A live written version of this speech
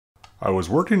I was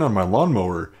working on my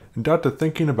lawnmower and got to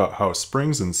thinking about how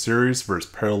springs in series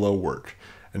versus parallel work,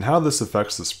 and how this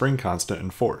affects the spring constant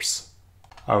and force.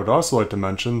 I would also like to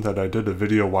mention that I did a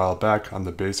video a while back on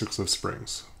the basics of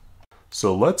springs.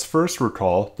 So let's first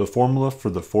recall the formula for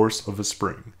the force of a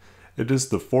spring. It is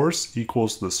the force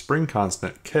equals the spring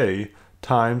constant K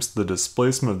times the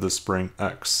displacement of the spring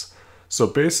x. So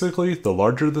basically, the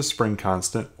larger the spring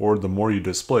constant, or the more you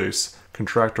displace,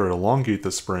 contract or elongate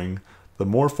the spring, the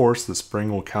more force the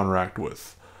spring will counteract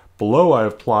with. Below I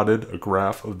have plotted a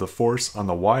graph of the force on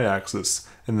the y-axis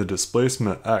and the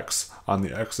displacement x on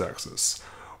the x-axis.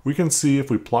 We can see if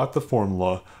we plot the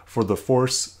formula for the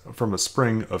force from a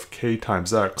spring of k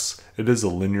times x, it is a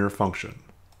linear function.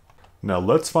 Now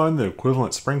let's find the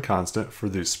equivalent spring constant for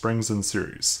these springs in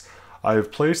series. I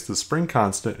have placed the spring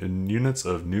constant in units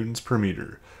of newtons per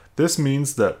meter. This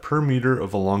means that per meter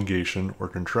of elongation or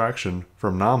contraction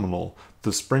from nominal,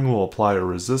 the spring will apply a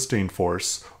resisting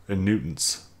force in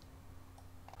newtons.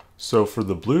 So for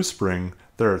the blue spring,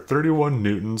 there are 31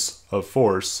 newtons of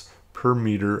force per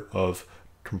meter of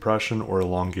compression or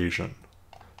elongation.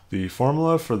 The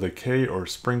formula for the K or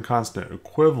spring constant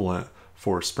equivalent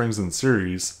for springs in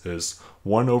series is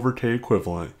 1 over K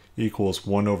equivalent equals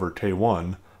 1 over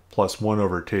K1 plus 1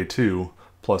 over K2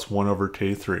 plus 1 over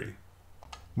K3.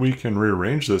 We can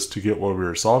rearrange this to get what we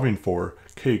are solving for,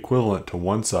 K equivalent to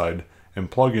one side,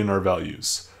 and plug in our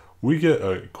values. We get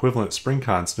an equivalent spring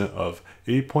constant of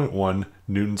 8.1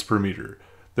 newtons per meter.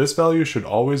 This value should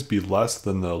always be less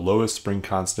than the lowest spring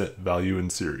constant value in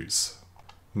series.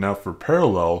 Now for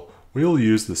parallel, we will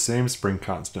use the same spring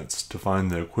constants. To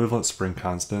find the equivalent spring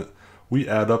constant, we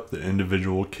add up the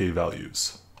individual K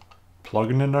values.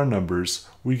 Plugging in our numbers,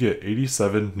 we get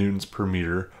 87 newtons per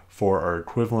meter for our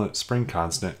equivalent spring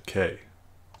constant K.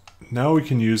 Now we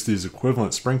can use these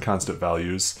equivalent spring constant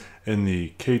values in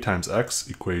the K times X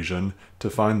equation to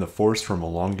find the force from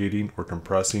elongating or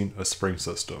compressing a spring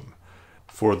system.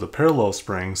 For the parallel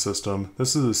spring system,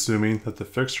 this is assuming that the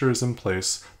fixture is in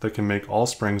place that can make all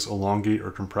springs elongate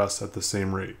or compress at the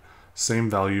same rate. Same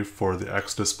value for the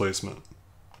X displacement.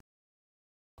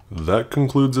 That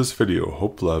concludes this video.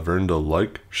 Hope you'll have earned a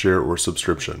like, share, or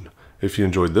subscription. If you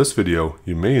enjoyed this video,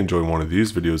 you may enjoy one of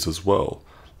these videos as well.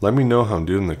 Let me know how I'm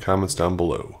doing in the comments down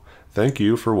below. Thank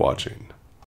you for watching.